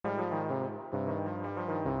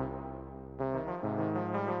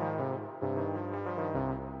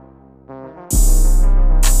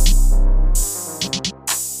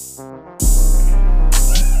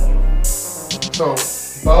So,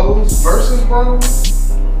 Bows versus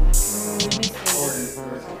Bros?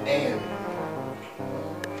 And.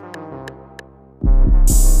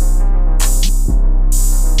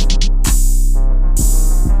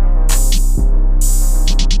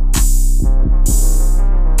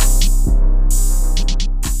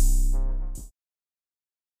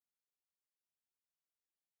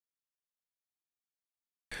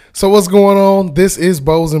 So what's going on? This is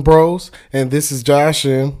Bows and Bros, and this is Josh,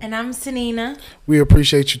 and I'm Sanina. We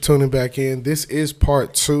appreciate you tuning back in. This is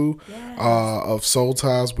part 2 of Soul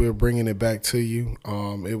Ties. We're bringing it back to you.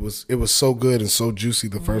 It was so good and so juicy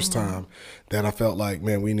the first time that I felt like,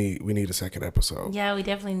 man, we need a second episode. Yeah, we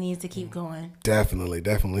definitely need to keep going.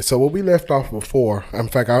 Definitely. So what we left off before, in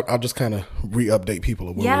fact, I'll just kind of re-update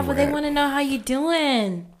people. But they want to know how you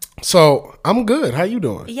doing. So I'm good. How you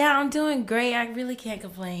doing? Yeah, I'm doing great. I really can't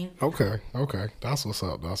complain. Okay. That's what's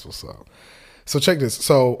up. So check this.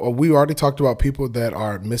 So we already talked about people that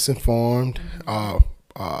are misinformed,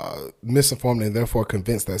 misinformed and therefore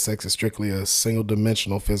convinced that sex is strictly a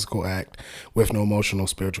single-dimensional physical act with no emotional,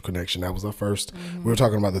 spiritual connection. That was the first. We were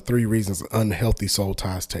talking about the 3 reasons unhealthy soul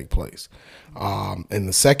ties take place. And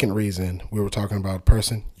the second reason, we were talking about a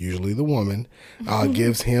person, usually the woman,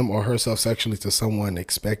 gives him or herself sexually to someone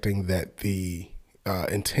expecting that the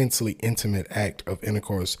intensely intimate act of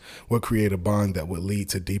intercourse would create a bond that would lead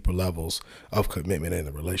to deeper levels of commitment in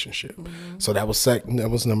the relationship. So that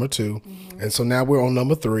was number 2. And so now we're on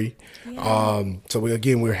number 3. So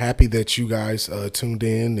we're happy that you guys tuned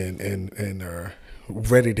in and are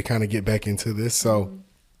ready to kind of get back into this.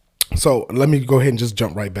 So let me go ahead and just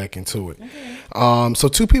jump right back into it. So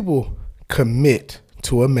 2 people commit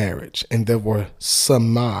to a marriage and therefore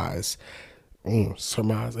surmise.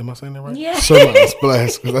 Surmise. Am I saying that right? Yeah. Surmise.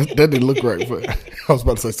 Blast. Because that didn't look right. But I was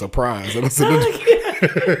about to say surprise. And I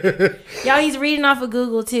said, y'all, he's reading off of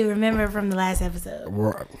Google too. Remember from the last episode.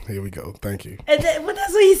 Right. Here we go. Thank you. Well,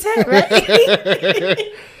 that's what he said,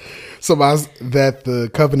 right? Surmise that the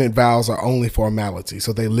covenant vows are only formality.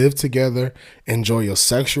 So they live together, enjoy a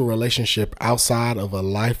sexual relationship outside of a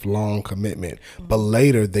lifelong commitment. But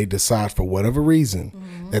later they decide for whatever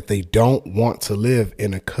reason that they don't want to live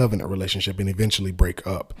in a covenant relationship and eventually break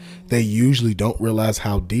up. They usually don't realize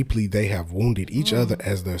how deeply they have wounded each other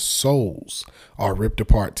as their souls are ripped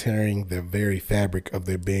apart, tearing the very fabric of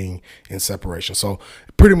their being in separation. So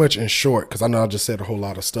pretty much in short, because I know I just said a whole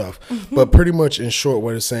lot of stuff, but pretty much in short,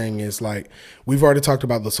 what it's saying is like, we've already talked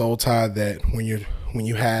about the soul tie that when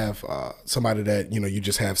you have somebody that, you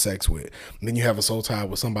just have sex with, and then you have a soul tie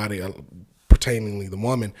with somebody, pertainingly the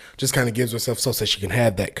woman, just kind of gives herself so that she can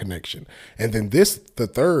have that connection. And then the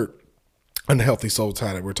third unhealthy soul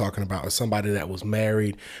tie that we're talking about is somebody that was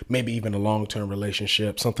married, maybe even a long-term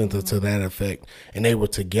relationship, something to that effect, and they were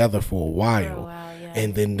together for a while.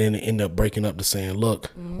 And then end up breaking up to saying,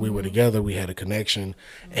 look, we were together, we had a connection,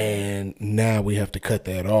 and now we have to cut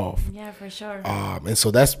that off. Yeah, for sure. And so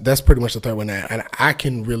that's pretty much the third one. And I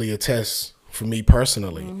can really attest for me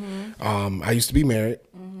personally. I used to be married,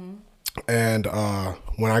 and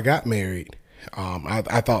when I got married,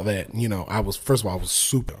 I thought that, I was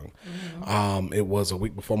super young. It was a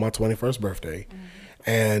week before my 21st birthday.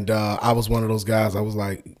 And I was one of those guys, I was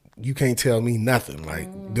like, you can't tell me nothing.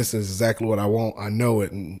 Like, this is exactly what I want. I know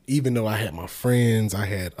it. And even though I had my friends, I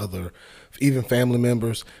had even family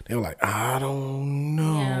members, they were like, I don't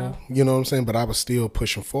know. Yeah. You know what I'm saying? But I was still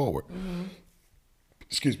pushing forward.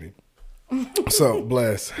 Excuse me. So,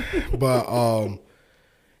 bless. But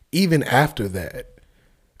even after that,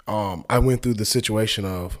 I went through the situation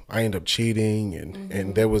of I ended up cheating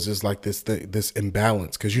and there was just like this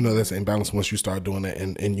imbalance, because that's an imbalance once you start doing that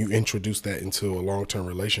and you introduce that into a long-term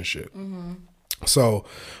relationship. So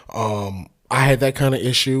I had that kind of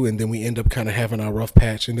issue, and then we end up kind of having our rough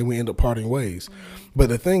patch, and then we end up parting ways. But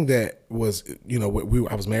the thing that was,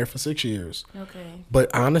 I was married for 6 years. Okay.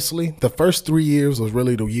 But honestly, the first 3 years was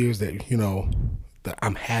really the years that, that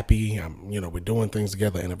I'm happy, we're doing things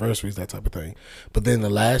together, anniversaries, that type of thing. But then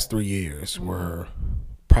the last 3 years were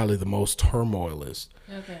probably the most turmoilist.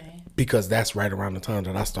 Okay. Because that's right around the time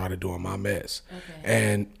that I started doing my mess. Okay.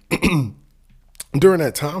 And during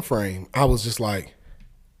that time frame, I was just like,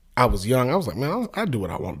 I was young. I was like, man, I do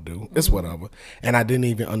what I want to do. It's whatever. And I didn't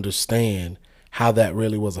even understand how that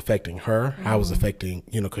really was affecting her, how it was affecting,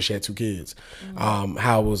 because she had 2 kids,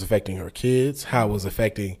 how it was affecting her kids, how it was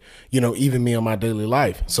affecting, even me on my daily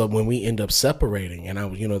life. So when we end up separating, and I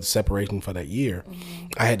was, the separation for that year,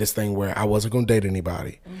 I had this thing where I wasn't going to date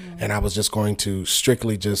anybody, and I was just going to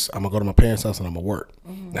strictly I'm going to go to my parents' house and I'm going to work.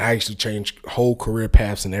 And I actually changed whole career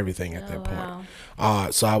paths and everything at that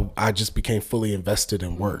point. So I just became fully invested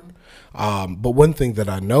in work. But one thing that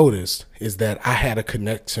I noticed is that I had a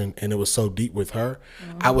connection and it was so deep with her.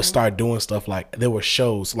 I would start doing stuff like there were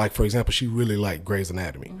shows, like for example, she really liked Grey's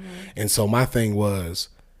Anatomy. And so my thing was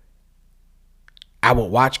I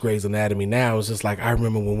would watch Grey's Anatomy now. It was just like, I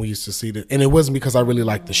remember when we used to see this. And it wasn't because I really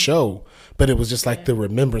liked the show, but it was just like the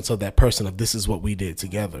remembrance of that person of this is what we did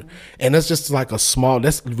together. And that's just like that's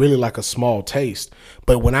really like a small taste.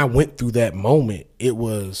 But when I went through that moment, it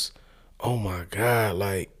was, oh my God,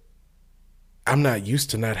 like, I'm not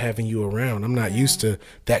used to not having you around. I'm not used to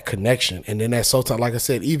that connection. And then that so time, like I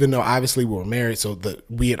said, even though obviously we were married, so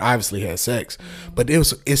we had obviously had sex, but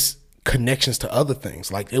it's connections to other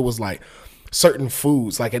things. Like it was like, certain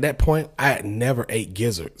foods, like at that point, I had never ate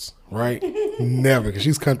gizzards, right? Never, because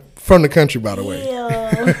she's from the country, by the way.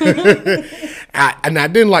 And I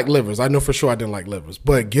didn't like livers. I know for sure I didn't like livers,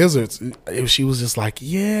 but gizzards, she was just like,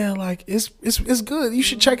 yeah, like it's good. You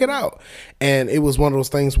should check it out. And it was one of those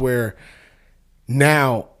things where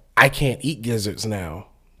now I can't eat gizzards now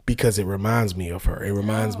because it reminds me of her. It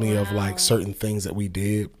reminds me of like certain things that we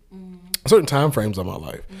did. Certain time frames of my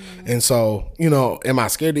life. And so, am I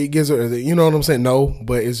scared to eat gizzard? You know what I'm saying? No,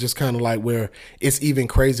 but it's just kind of like where it's even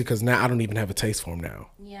crazy because now I don't even have a taste for them now.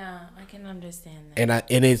 Yeah, I can understand that.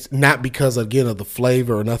 And it's not because, again, of the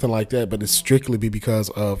flavor or nothing like that, but it's strictly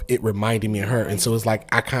because of it reminding me of her. And so it's like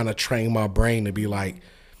I kind of train my brain to be like,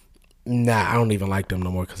 nah, I don't even like them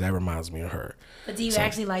no more because that reminds me of her. But do you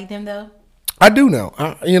actually like them, though? I do know.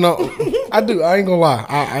 I do. I ain't gonna lie.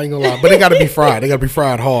 I ain't gonna lie. But they gotta be fried. They gotta be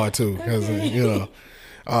fried hard too, because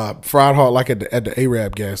fried hard like at the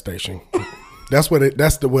Arab gas station. That's where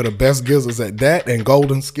the best gizzards at. That and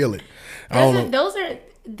Golden Skillet.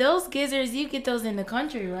 Those gizzards. You get those in the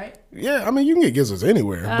country, right? Yeah, I mean you can get gizzards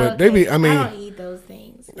anywhere, but okay. they be. I mean, I don't eat those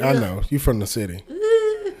things. I know you from the city.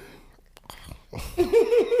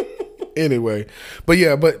 Anyway, but you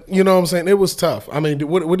know what I'm saying? It was tough. I mean,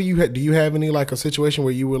 what do you have any like a situation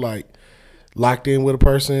where you were like locked in with a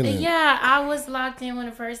person? Yeah, I was locked in with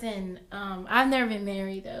a person. I've never been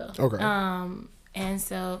married though. Okay. And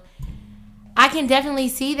so I can definitely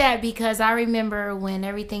see that because I remember when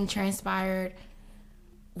everything transpired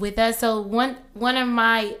with us. So one of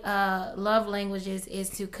my love languages is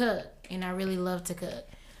to cook, and I really love to cook.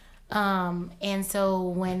 And so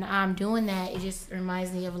when I'm doing that, it just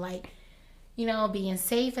reminds me of like, being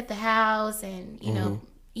safe at the house and,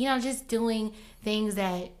 just doing things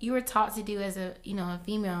that you were taught to do as a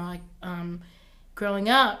female, like, growing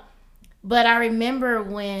up. But I remember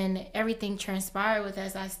when everything transpired with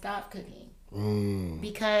us, I stopped cooking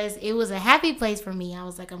because it was a happy place for me. I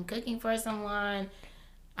was like, I'm cooking for someone.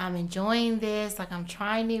 I'm enjoying this. Like, I'm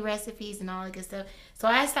trying new recipes and all that good stuff. So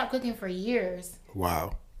I stopped cooking for years.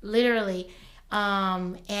 Wow. Literally.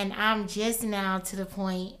 And I'm just now to the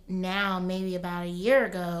point now, maybe about a year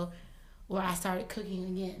ago, where I started cooking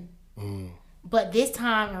again. But this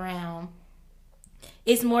time around,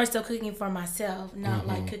 it's more so cooking for myself, not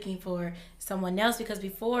like cooking for someone else. Because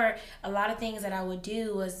before, a lot of things that I would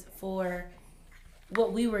do was for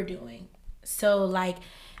what we were doing. So like,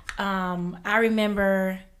 I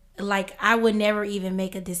remember like I would never even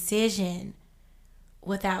make a decision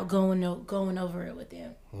without going over it with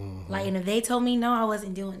them. Like, and if they told me no, I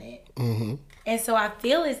wasn't doing it. And so I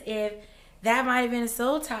feel as if that might have been a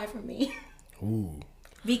soul tie for me. Ooh.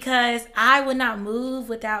 Because I would not move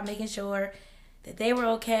without making sure that they were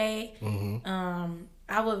okay.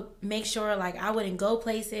 I would make sure like I wouldn't go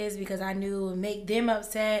places because I knew it would make them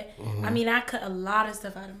upset. I mean, I cut a lot of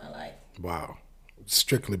stuff out of my life. Wow.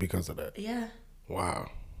 Strictly because of that. Yeah. Wow.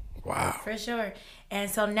 For sure. And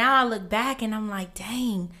so now I look back and I'm like,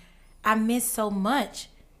 dang, I missed so much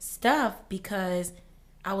stuff because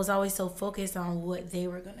I was always so focused on what they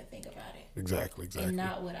were going to think about it. Exactly. And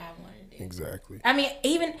not what I wanted to do. Exactly. I mean,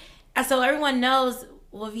 so everyone knows,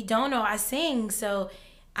 well, if you don't know, I sing. So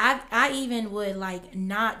I even would like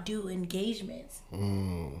not do engagements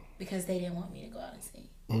because they didn't want me to go out and sing.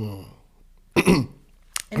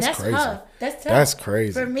 And that's crazy. tough. That's tough. That's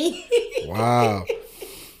crazy. For me. Wow.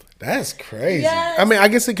 That's crazy. Yes. I mean, I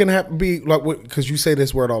guess it can be like, because you say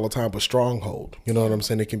this word all the time, but stronghold. You know what I'm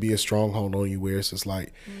saying? It can be a stronghold on you where it's just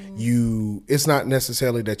like it's not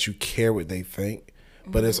necessarily that you care what they think,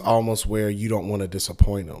 but it's almost where you don't want to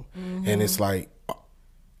disappoint them. And it's like,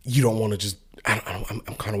 you don't want to just, I'm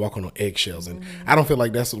kind of walking on eggshells. And I don't feel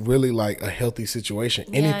like that's really like a healthy situation.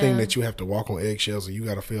 Anything that you have to walk on eggshells and you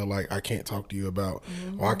got to feel like I can't talk to you about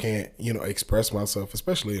or I can't, express myself,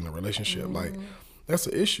 especially in a relationship. Like, that's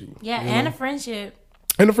an issue. Yeah, and a friendship.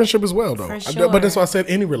 And the friendship as well, though. For sure. But that's why I said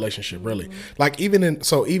any relationship, really. Like even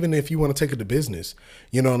if you want to take it to business,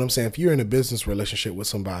 you know what I'm saying? If you're in a business relationship with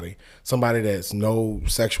somebody that's no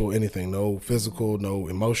sexual anything, no physical, no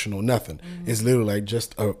emotional, nothing. It's literally like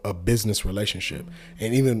just a business relationship.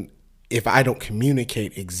 And even if I don't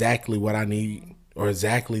communicate exactly what I need or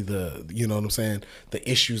exactly the, you know what I'm saying,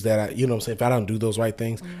 the issues that I, you know what I'm saying, if I don't do those right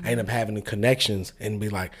things, I end up having the connections and be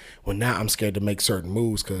like, well, now I'm scared to make certain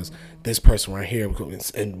moves because this person right here,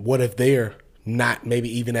 and what if they're not maybe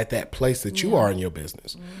even at that place that you are in your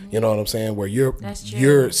business, you know what I'm saying, where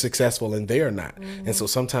you're successful and they're not. And so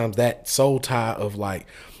sometimes that soul tie of like,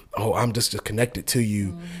 oh, I'm just connected to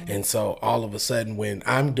you. And so all of a sudden when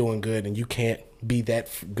I'm doing good and you can't be that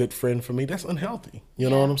good friend for me, that's unhealthy. You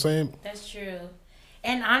know what I'm saying? That's true.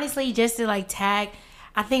 And honestly, just to like tag,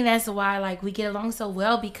 I think that's why like we get along so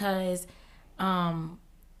well because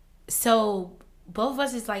so both of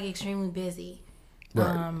us is like extremely busy.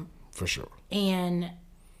 Right. For sure. And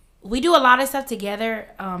we do a lot of stuff together,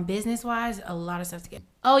 business wise, a lot of stuff together.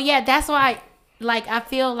 Oh yeah, that's why like I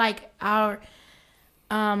feel like our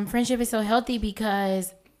friendship is so healthy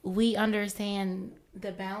because we understand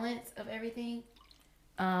the balance of everything.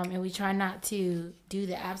 And we try not to do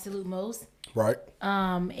the absolute most. Right.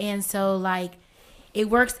 And so like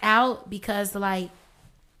it works out because like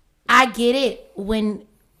I get it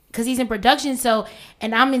because he's in production, so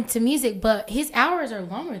and I'm into music, but his hours are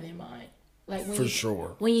longer than mine. Like for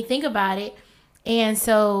sure. When you think about it. And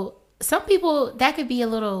so some people that could be a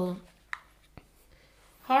little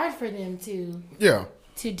hard for them to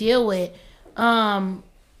deal with.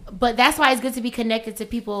 But that's why it's good to be connected to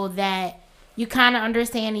people that you kind of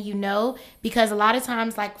understand and you know, because a lot of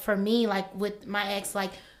times, like for me, like with my ex,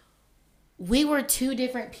 like we were two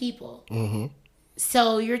different people. Mm-hmm.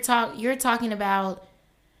 So you're talking about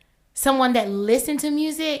someone that listened to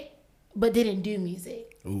music but didn't do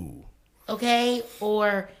music. Ooh. Okay,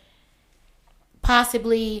 or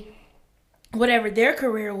possibly whatever their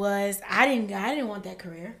career was, I didn't want that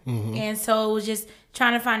career. Mm-hmm. And so it was just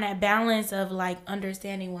trying to find that balance of like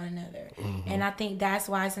understanding one another. Mm-hmm. And I think that's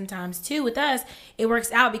why sometimes too with us it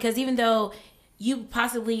works out, because even though you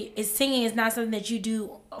possibly singing is not something that you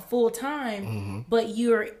do full time, but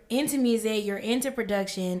you're into music, you're into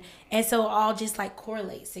production, and so it all just like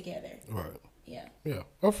correlates together. Right. Yeah. Yeah.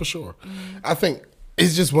 Oh, for sure. Mm-hmm. I think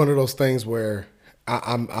it's just one of those things where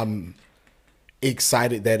I'm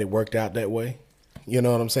excited that it worked out that way. You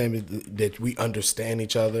know what I'm saying? That we understand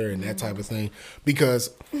each other and that type of thing,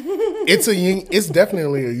 because it's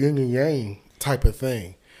definitely a yin and yang type of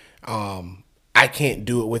thing. I can't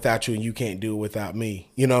do it without you and you can't do it without me.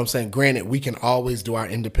 You know what I'm saying? Granted, we can always do our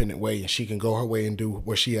independent way and she can go her way and do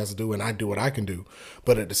what she has to do and I do what I can do.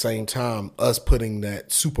 But at the same time, us putting that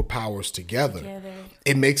superpowers together,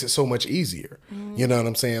 it makes it so much easier. Mm-hmm. You know what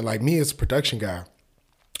I'm saying? Like me as a production guy,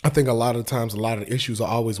 I think a lot of times, a lot of issues I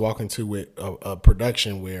always walk into with a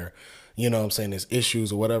production where, you know what I'm saying, there's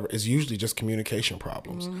issues or whatever. It's usually just communication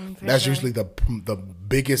problems. That's usually the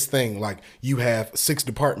biggest thing. Like you have 6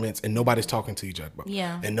 departments and nobody's talking to each other.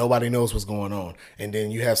 Yeah. And nobody knows what's going on. And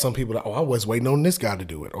then you have some people that, I was waiting on this guy to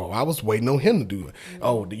do it. Or I was waiting on him to do it.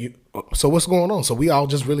 So what's going on? So we all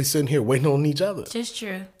just really sitting here waiting on each other. Just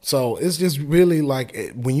true. So it's just really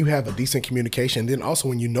like when you have a decent communication, then also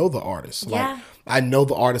when you know the artist. Like I know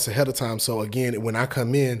the artist ahead of time. So again, when I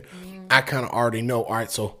come in, I kind of already know, all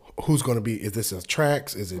right, so who's going to be, is this a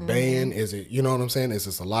tracks? Is it band? Is it, you know what I'm saying? Is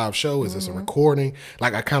this a live show? Is this a recording?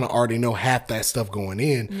 Like I kind of already know half that stuff going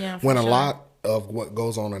in. Yeah, when a lot of what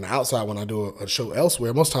goes on the outside, when I do a show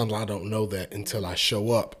elsewhere, most times I don't know that until I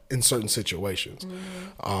show up in certain situations.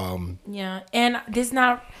 And this is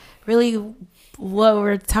not really what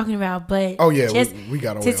we're talking about, but just we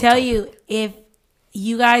got to tell you, if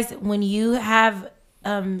you guys, when you have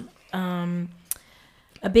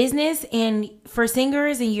a business and for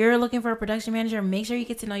singers and you're looking for a production manager, make sure you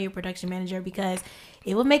get to know your production manager, because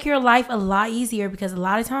it will make your life a lot easier. Because a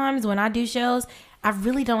lot of times when I do shows, I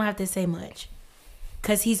really don't have to say much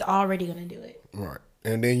because he's already going to do it. Right.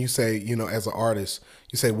 And then you say, you know, as an artist,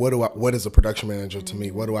 you say, what is a production manager to me?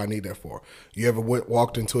 What do I need that for? You ever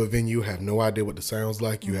walked into a venue, have no idea what the sound's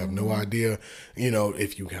like. You have no idea, you know,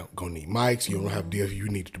 if you gonna need mics. You don't have idea if you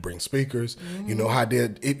needed to bring speakers. You know,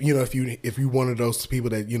 if you one of those people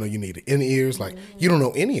that, you know, you need in ears, like you don't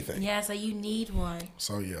know anything. Yeah, so you need one.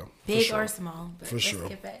 So yeah, big or small.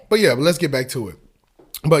 But let's get back to it.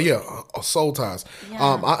 But yeah, soul ties.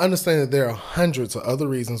 Yeah. I understand that there are hundreds of other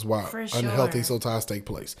reasons why For sure. unhealthy soul ties take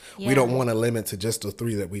place. We Yeah. don't want to limit to just the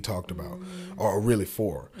 3 that we talked about, or really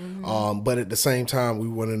 4. But at the same time, we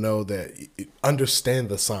want to know that understand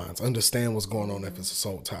the signs, understand what's going on if it's a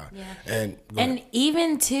soul tie, Yeah. and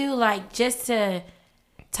even too, like, just to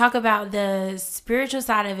talk about the spiritual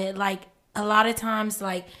side of it, like a lot of times,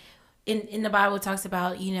 like in the Bible, it talks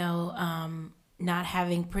about, you know, not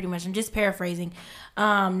having, pretty much, I'm just paraphrasing,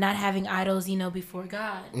 not having idols, you know, before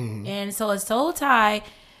God. And so a soul tie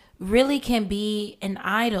really can be an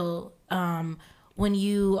idol when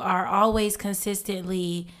you are always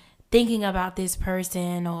consistently thinking about this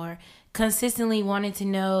person, or consistently wanting to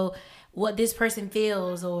know what this person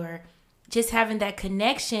feels, or just having that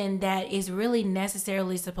connection that is really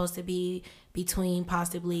necessarily supposed to be between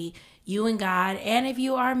possibly you and God, and if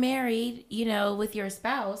you are married, you know, with your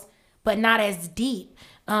spouse, but not as deep.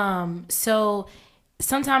 So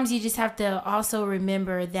sometimes you just have to also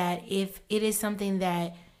remember that if it is something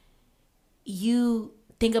that you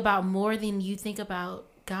think about more than you think about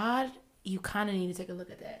God, you kind of need to take a look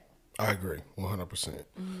at that. I agree 100%.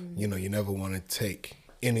 You know, you never want to take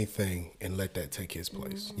anything and let that take his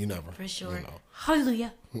place. You never. For sure. You know.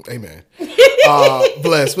 Hallelujah. Amen.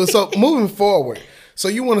 Bless. But so moving forward, so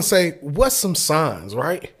you want to say, what's some signs,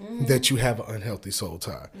 right, that you have an unhealthy soul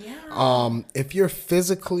tie? Yeah. If you're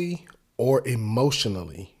physically or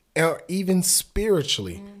emotionally or even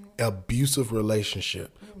spiritually abusive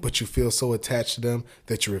relationship, but you feel so attached to them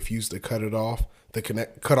that you refuse to cut off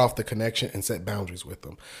the connection and set boundaries with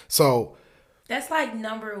them. So that's like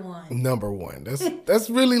number one. Number one. That's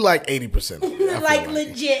really like 80%. Like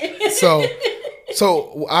legit.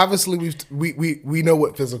 So obviously we know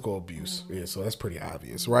what physical abuse is, so that's pretty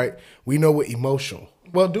obvious, right? We know what emotional.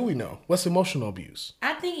 Well, do we know what's emotional abuse?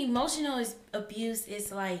 I think emotional abuse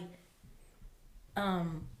is like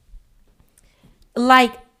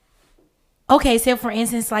okay, so for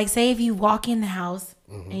instance, like say if you walk in the house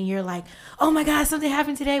and you're like, oh my God, something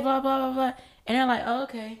happened today, blah blah blah blah, and they're like, oh,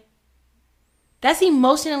 okay, that's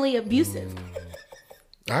emotionally abusive.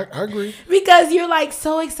 I agree. Because you're like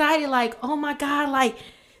so excited, like, oh my God, like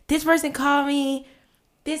this person called me,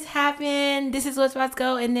 this happened, this is what's about to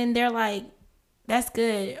go, and then they're like, that's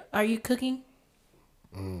good. Are you cooking?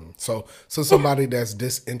 So somebody that's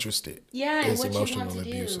disinterested Yeah, is what emotional you want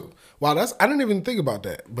to abusive. do. Wow, I didn't even think about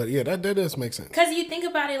that, but yeah, that does make sense. Because you think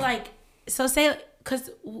about it, like, so say, because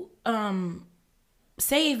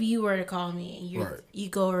say if you were to call me and you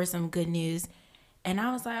go over some good news, and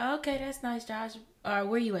I was like, okay, that's nice, Josh.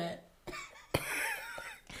 Where you at?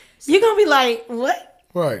 You're gonna be like, what?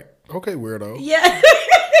 Right. Okay, weirdo. Yeah.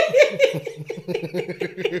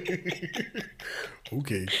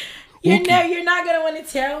 Okay. You're not gonna want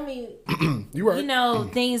to tell me. You're right. You know,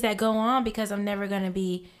 things that go on, because I'm never gonna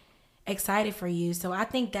be excited for you. So I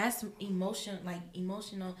think that's emotional.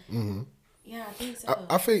 Yeah, I think so.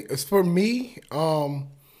 I think it's for me.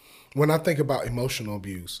 When I think about emotional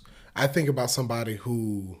abuse, I think about somebody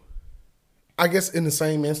who, I guess, in the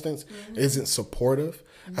same instance, isn't supportive.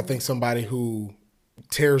 I think somebody who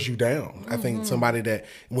tears you down. I think somebody that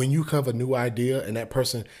when you have a new idea and that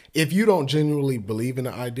person, if you don't genuinely believe in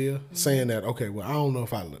the idea, saying that, okay, well, I don't know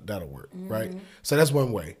if that'll work, right? So that's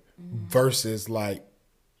one way. Versus like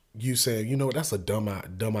you saying, you know what, that's a dumb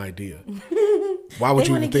idea. Why would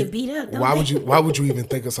you even think? Beat up, why would you even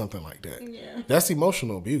think of something like that? Yeah. That's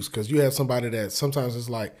emotional abuse, because you have somebody that sometimes it's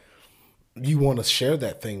like you want to share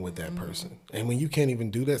that thing with that person, and when you can't even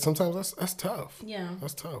do that, sometimes that's tough. Yeah,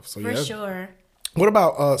 that's tough. So for sure. What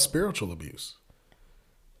about spiritual abuse?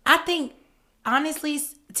 I think, honestly,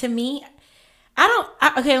 to me,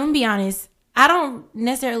 okay, let me be honest. I don't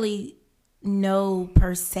necessarily know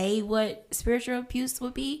per se what spiritual abuse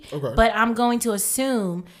would be, but I'm going to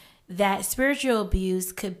assume that spiritual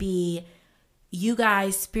abuse could be you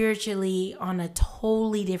guys spiritually on a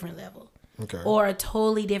totally different level, or a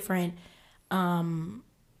totally different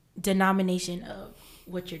denomination of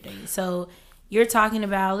what you're doing. So you're talking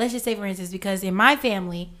about, let's just say, for instance, because in my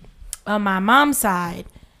family, on my mom's side,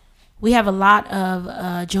 we have a lot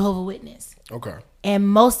of Jehovah's Witness. Okay.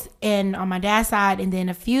 And on my dad's side, and then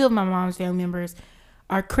a few of my mom's family members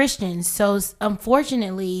are Christians. So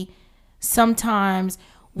unfortunately, sometimes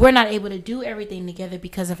we're not able to do everything together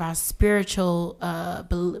because of our spiritual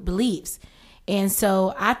beliefs. And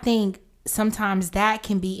so I think sometimes that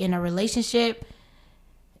can be in a relationship.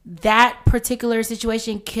 That particular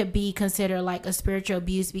situation could be considered like a spiritual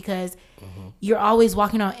abuse, because you're always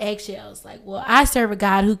walking on eggshells. Like, well, I serve a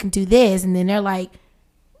God who can do this. And then they're like,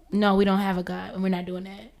 no, we don't have a God and we're not doing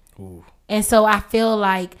that. Ooh. And so I feel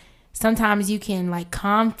like sometimes you can like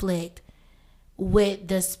conflict with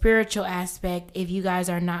the spiritual aspect, if you guys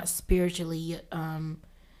are not spiritually,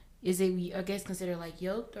 is it, I guess, considered like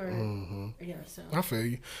yoked or yeah? So I feel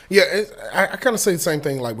you. Yeah, I kind of say the same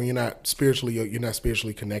thing. Like when you're not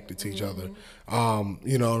spiritually connected to each other.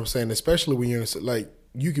 You know what I'm saying? Especially when you're like,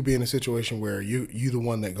 you could be in a situation where you're the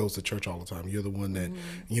one that goes to church all the time. You're the one that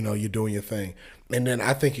you're doing your thing, and then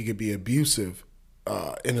I think it could be abusive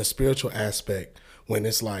in a spiritual aspect when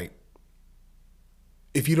it's like,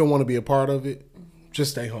 if you don't want to be a part of it,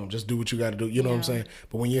 just stay home. Just do what you got to do. You know what I'm saying?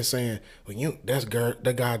 But when you're saying, well,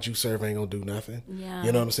 that God you serve ain't gonna do nothing. Yeah.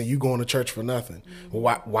 You know what I'm saying? You going to church for nothing.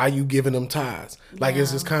 Well, why you giving them tithes? Like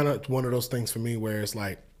it's just kind of one of those things for me where it's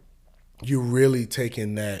like, you're really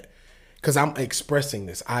taking that. Because I'm expressing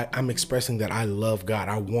this. I'm expressing that I love God.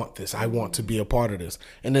 I want this. I want to be a part of this.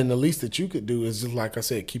 And then the least that you could do is just, like I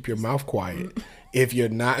said, keep your mouth quiet if you're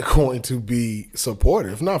not going to be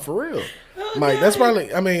supportive. Not for real. Like, that's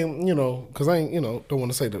probably, I mean, because I ain't, don't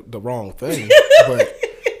want to say the wrong thing.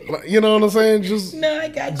 But, you know what I'm saying? Just no, I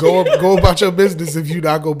got you. Go about your business if you're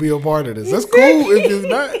not going to be a part of this. That's cool if it's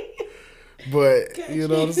not. But, you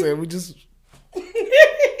know what I'm saying? We just...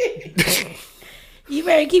 You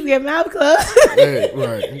better keep your mouth closed. Hey,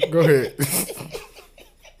 right. Go ahead.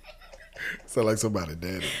 Sound like somebody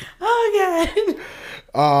dead. Oh,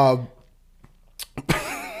 God.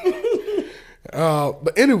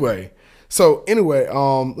 But anyway,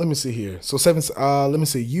 let me see here. So let me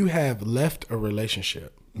see. You have left a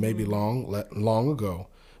relationship maybe long ago,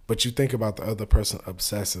 but you think about the other person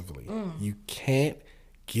obsessively. You can't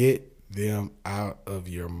get them out of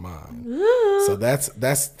your mind. Ooh. So that's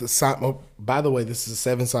the sign. Oh, by the way, this is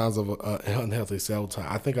 7 signs of unhealthy cell tie.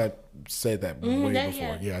 I think I said that way before.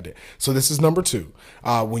 Yeah, I did. So this is number 2.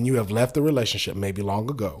 When you have left the relationship maybe long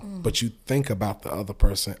ago, but you think about the other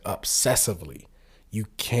person obsessively, you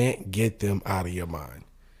can't get them out of your mind.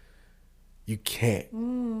 You can't.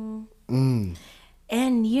 And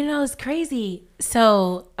it's crazy.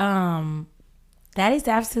 So that is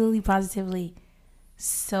absolutely positively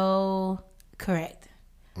so correct.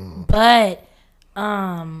 But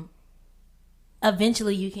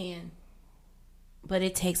eventually you can, but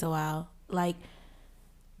it takes a while. Like,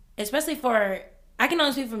 especially I can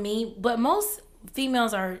only speak for me, but most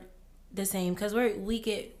females are the same because we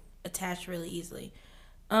get attached really easily.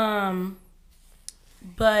 But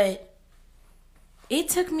it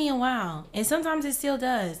took me a while, and sometimes it still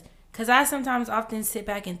does, because I sometimes often sit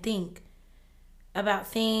back and think about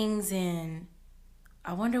things, and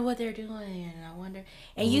I wonder what they're doing,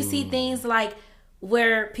 and you see things like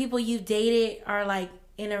where people you've dated are like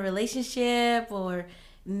in a relationship or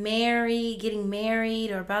getting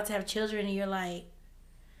married or about to have children, and you're like,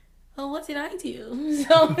 oh, what did I do?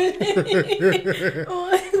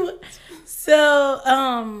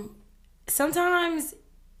 So sometimes,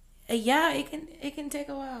 yeah, it can take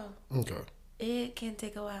a while. Okay. It can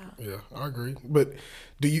take a while. Yeah, I agree. But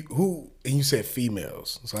and you said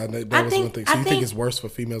females. So I know that was one thing. So you think it's worse for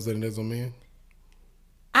females than it is on men?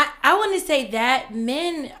 I want to say that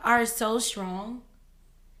men are so strong.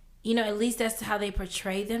 At least that's how they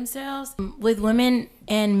portray themselves. With women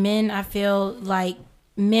and men, I feel like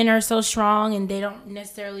men are so strong and they don't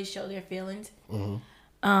necessarily show their feelings.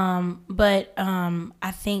 But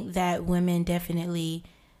I think that women definitely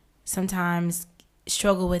sometimes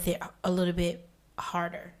struggle with it a little bit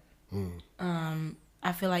harder.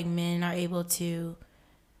 I feel like men are able to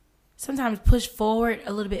sometimes push forward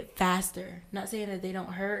a little bit faster. Not saying that they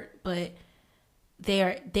don't hurt, but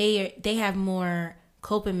they have more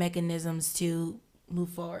coping mechanisms to move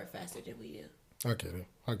forward faster than we do. I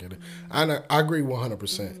get it. I agree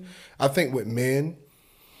 100%. I think with men,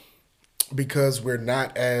 because we're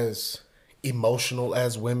not as emotional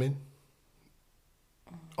as women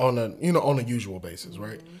on a usual basis,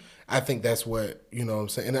 right? I think that's what, what I'm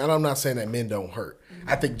saying. And I'm not saying that men don't hurt.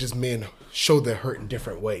 I think just men show their hurt in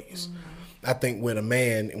different ways. I think with a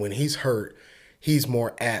man, when he's hurt, he's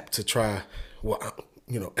more apt to try,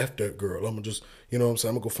 F that girl. I'm going to just, I'm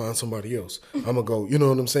saying? I'm going to go find somebody else. I'm going to go, you know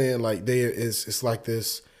what I'm saying? Like it's like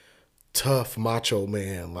this tough macho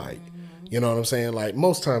man, like, you know what I'm saying? Like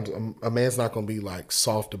most times a man's not going to be like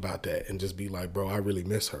soft about that and just be like, bro, I really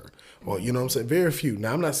miss her. Or, you know what I'm saying? Very few.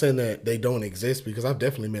 Now, I'm not saying that they don't exist, because I've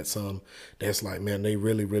definitely met some that's like, man, they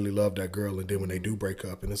really, really love that girl. And then when they do break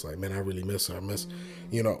up and it's like, man, I really miss her. I miss,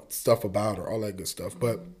 stuff about her, all that good stuff.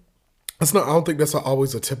 But I don't think that's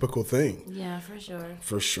always a typical thing. Yeah, for sure.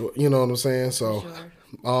 For sure. You know what I'm saying? So,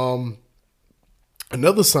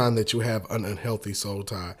 another sign that you have an unhealthy soul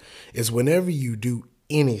tie is whenever you do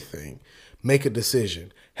anything, make a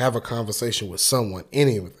decision, have a conversation with someone,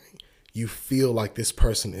 anything, you feel like this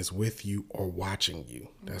person is with you or watching you.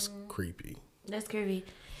 That's creepy. That's creepy.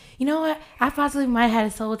 You know what? I possibly might have had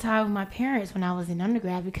a soul tie with my parents when I was in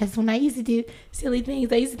undergrad because when I used to do silly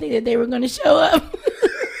things, I used to think that they were going to show up.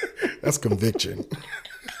 That's conviction.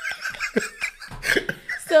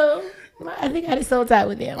 So I think I had a soul tie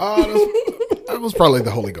with them. That was probably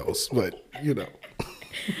the Holy Ghost, but you know.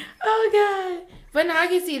 Oh God. But no, I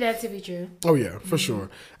can see that to be true. Oh yeah, for sure.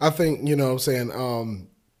 I think, you know what I'm saying,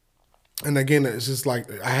 and again, it's just like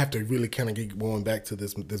I have to really kind of get going back to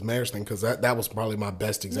this marriage thing because that was probably my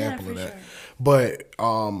best example of that. Sure. But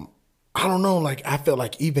I don't know, like I felt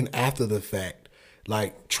like even after the fact,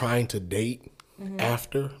 like trying to date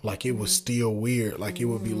after, like it was still weird. Like it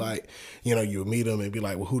would be like, you know, you would meet them and be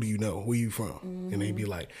like, well, who do you know? Where you from? And they'd be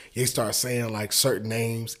like, they start saying like certain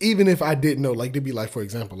names, even if I didn't know. Like they'd be like, for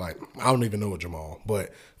example, like I don't even know a Jamal,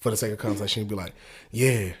 but for the sake of conversation, he'd be like,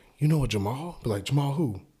 yeah, you know a Jamal? Be like, Jamal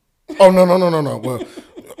who? Oh no. Well,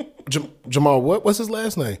 Jamal, what's his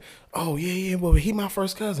last name? Oh yeah. Well, he my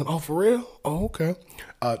first cousin. Oh, for real? Oh, okay.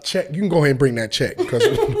 Check. You can go ahead and bring that check because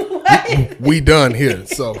we done here.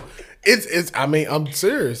 So it's. I mean, I'm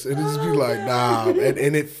serious. It just be like nah,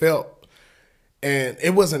 and it felt, and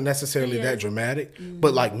it wasn't necessarily that dramatic,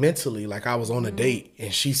 but like mentally, like I was on a date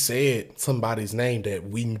and she said somebody's name that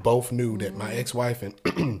we both knew, that my ex-wife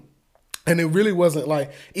and. And it really wasn't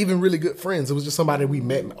like even really good friends. It was just somebody we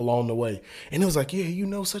met along the way. And it was like, yeah, you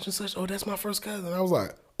know such and such. Oh, that's my first cousin. I was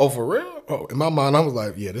like, oh, for real? Oh, in my mind, I was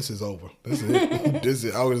like, yeah, this is over. This is it. This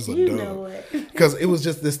is, I was just done. Because it was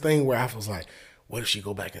just this thing where I was like, what if she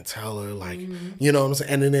go back and tell her? Like, you know what I'm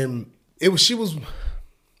saying? And then she was,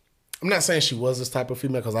 I'm not saying she was this type of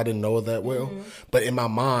female because I didn't know her that well. But in my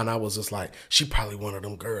mind, I was just like, she probably one of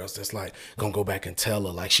them girls that's like, gonna go back and tell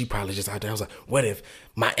her. Like, she probably just out there. I was like, what if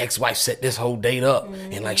my ex-wife set this whole date up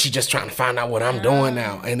and like, she just trying to find out what I'm doing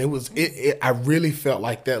now. And it was, I really felt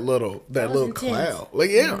like that little cloud. Like,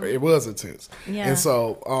 yeah, it was intense. Yeah. And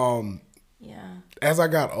so, as I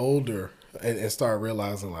got older and started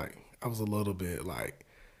realizing like, I was a little bit like,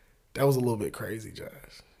 that was a little bit crazy,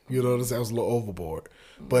 Josh. You know, that was a little overboard.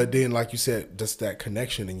 But then, like you said, just that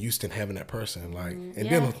connection and Houston having that person, like,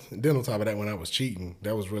 and then on top of that, when I was cheating,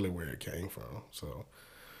 that was really where it came from. So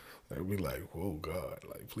I'd be like, "Whoa, God!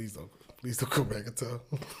 Like, please don't come back and tell."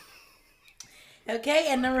 Okay,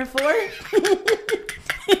 and number 4,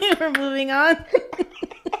 we're moving on.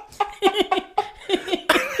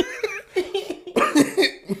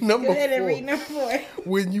 Number Go ahead 4. And read number 4.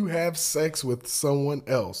 When you have sex with someone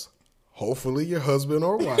else, hopefully your husband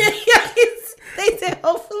or wife. They said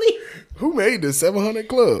hopefully. Who made this 700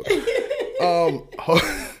 Club?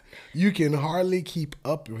 You can hardly keep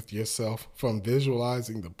up with yourself from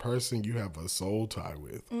visualizing the person you have a soul tie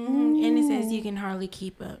with. And it says you can hardly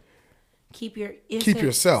keep up. Keep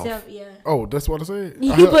yourself. Yeah. Oh, that's what I said.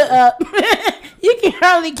 You put up. You can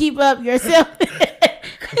hardly keep up yourself.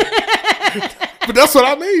 But that's what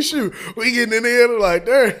I mean. Shoot, we getting in there like,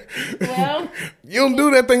 there. Well, you don't do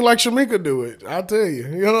that thing like Shamika do it. I'll tell you.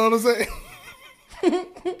 You know what I'm saying?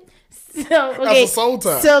 So okay, that's a soul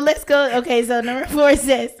tie. So let's go. Okay, so number 4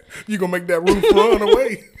 says you gonna make that roof run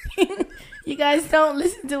away. You guys don't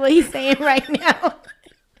listen to what he's saying right now.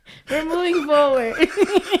 We're moving forward.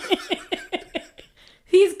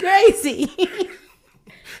 He's crazy.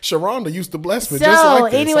 Sharonda used to bless me so, just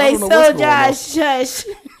like this. Anyway, so Josh, shush.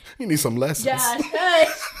 You need some lessons. Josh,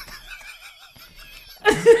 hush.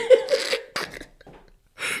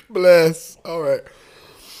 Bless. All right.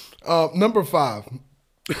 Number 5.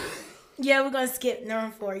 Yeah, we're gonna skip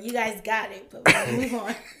number 4. You guys got it, but we're gonna move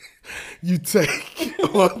on. You take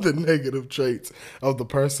on the negative traits of the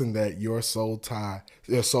person that your soul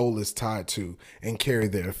is tied to, and carry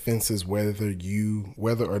their offenses whether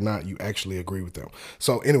or not you actually agree with them.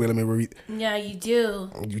 So anyway, let me read. Yeah, you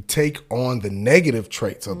do. You take on the negative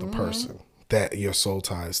traits of the person that your soul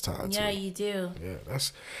tie is tied to. Yeah, you do. Yeah,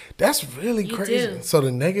 that's really crazy. Do. So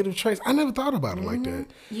the negative traits, I never thought about it like that.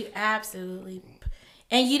 You absolutely.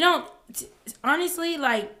 And you don't, honestly,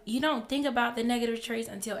 like, you don't think about the negative traits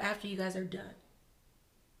until after you guys are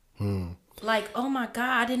done. Like, oh my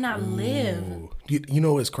God, I did not live. You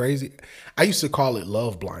know what's crazy? I used to call it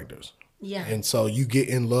love blinders. Yeah. And so you get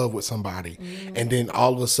in love with somebody, and then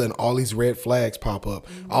all of a sudden all these red flags pop up,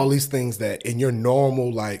 all these things that in your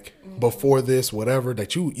normal, like before this, whatever,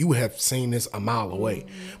 that you have seen this a mile away.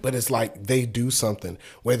 But it's like they do something,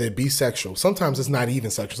 whether it be sexual. Sometimes it's not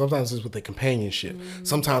even sexual. Sometimes it's with the companionship.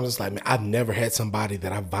 Sometimes it's like, man, I've never had somebody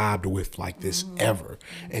that I vibed with like this ever.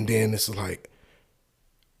 And then it's like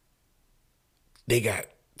they got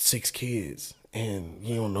 6 kids and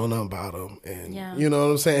you don't know nothing about them, and Yeah. you know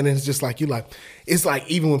what I'm saying? And it's just like, it's like,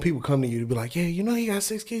 even when people come to you to be like, yeah, you know, he got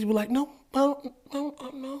 6 kids, you be like, no, I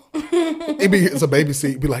don't know. It's a baby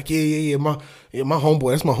seat. Be like, yeah, my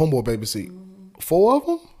homeboy, that's my homeboy baby seat. 4 of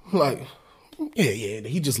them? Like, yeah,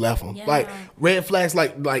 he just left them. Yeah. Like, red flags,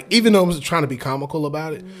 like even though I was trying to be comical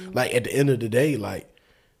about it, like at the end of the day, like,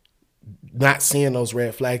 not seeing those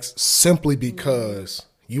red flags simply because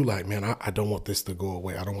you like, man, I don't want this to go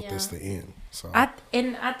away. I don't want this to end. So I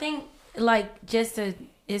think like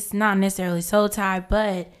it's not necessarily soul tie,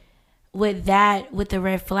 but with the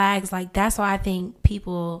red flags, like that's why I think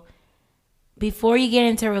people, before you get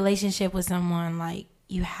into a relationship with someone, like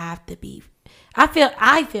you have to be, I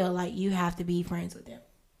feel like you have to be friends with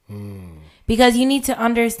them because you need to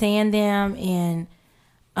understand them and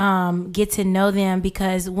get to know them,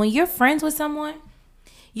 because when you're friends with someone,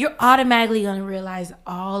 you're automatically going to realize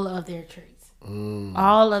all of their traits.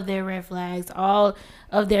 All of their red flags, all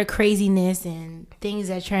of their craziness and things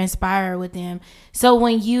that transpire with them. So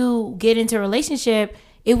when you get into a relationship,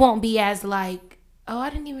 it won't be as like, oh,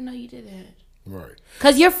 I didn't even know you did that. right.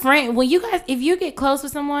 Because your friend, if you get close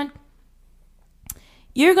with someone,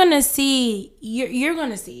 you're gonna see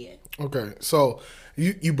it. Okay, so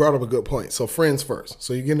you brought up a good point. So friends first.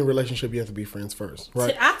 So you get in a relationship, you have to be friends first,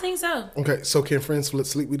 right? I think so. Okay, so can friends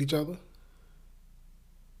sleep with each other?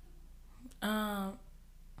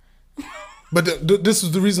 But this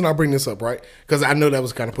is the reason I bring this up, right? Because I know that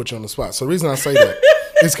was kind of put you on the spot. So the reason I say that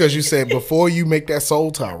is because you said before you make that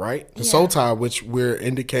soul tie, right? The soul tie, which we're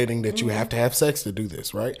indicating that you have to have sex to do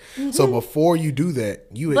this, right? So before you do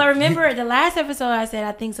that, But remember, the last episode I said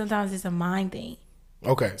I think sometimes it's a mind thing.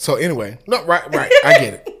 Okay, so anyway, no, right, I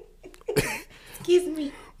get it. Excuse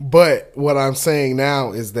me. But what I'm saying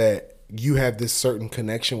now is that you have this certain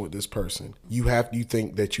connection with this person. You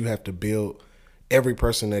think that you have to build every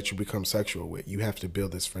person that you become sexual with. You have to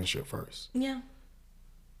build this friendship first. Yeah.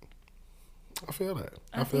 I feel that.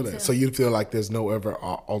 I feel that. so. So you feel like there's no ever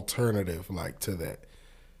alternative like to that.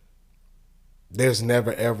 There's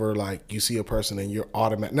never ever like you see a person and you're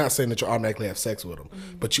automatic. Not saying that you automatically have sex with them,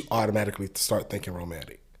 but you automatically start thinking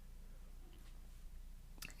romantic.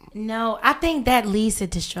 No, I think that leads to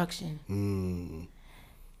destruction.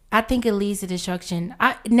 I think it leads to destruction.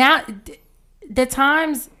 The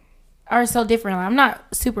times are so different. I'm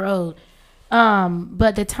not super old,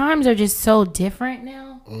 but the times are just so different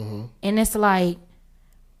now. And it's like,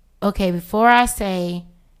 okay, before I say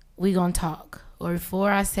we gonna talk, or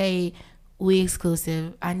before I say we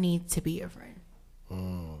exclusive, I need to be your friend.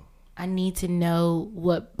 I need to know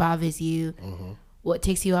what bothers you, what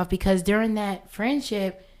ticks you off, because during that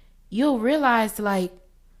friendship, you'll realize like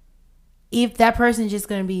if that person's just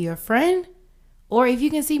gonna be your friend, or if you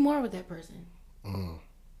can see more with that person.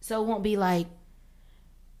 So it won't be like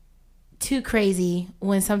too crazy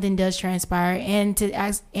when something does transpire. And to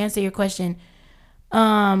answer your question,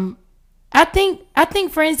 I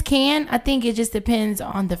think friends can. I think it just depends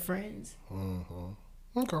on the friends.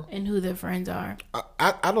 Okay. And who the friends are.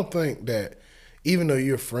 I don't think that even though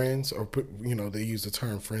you're friends, or they use the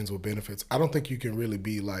term friends with benefits, I don't think you can really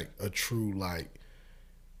be like a true like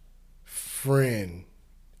friend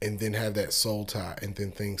and then have that soul tie and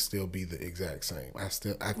then things still be the exact same. I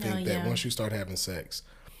think that once you start having sex,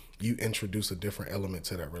 you introduce a different element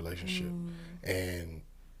to that relationship. And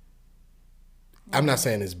I'm not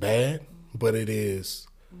saying it's bad, but it is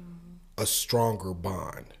a stronger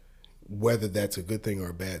bond. Whether that's a good thing or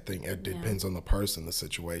a bad thing, it depends on the person, the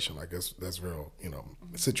situation. Like that's real,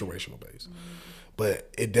 situational based. But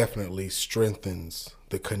it definitely strengthens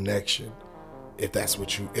the connection if that's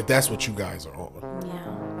what you guys are on.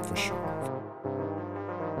 Yeah. For sure.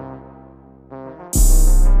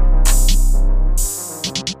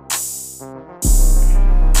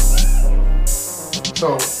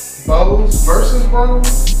 So, bows versus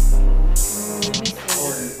bros.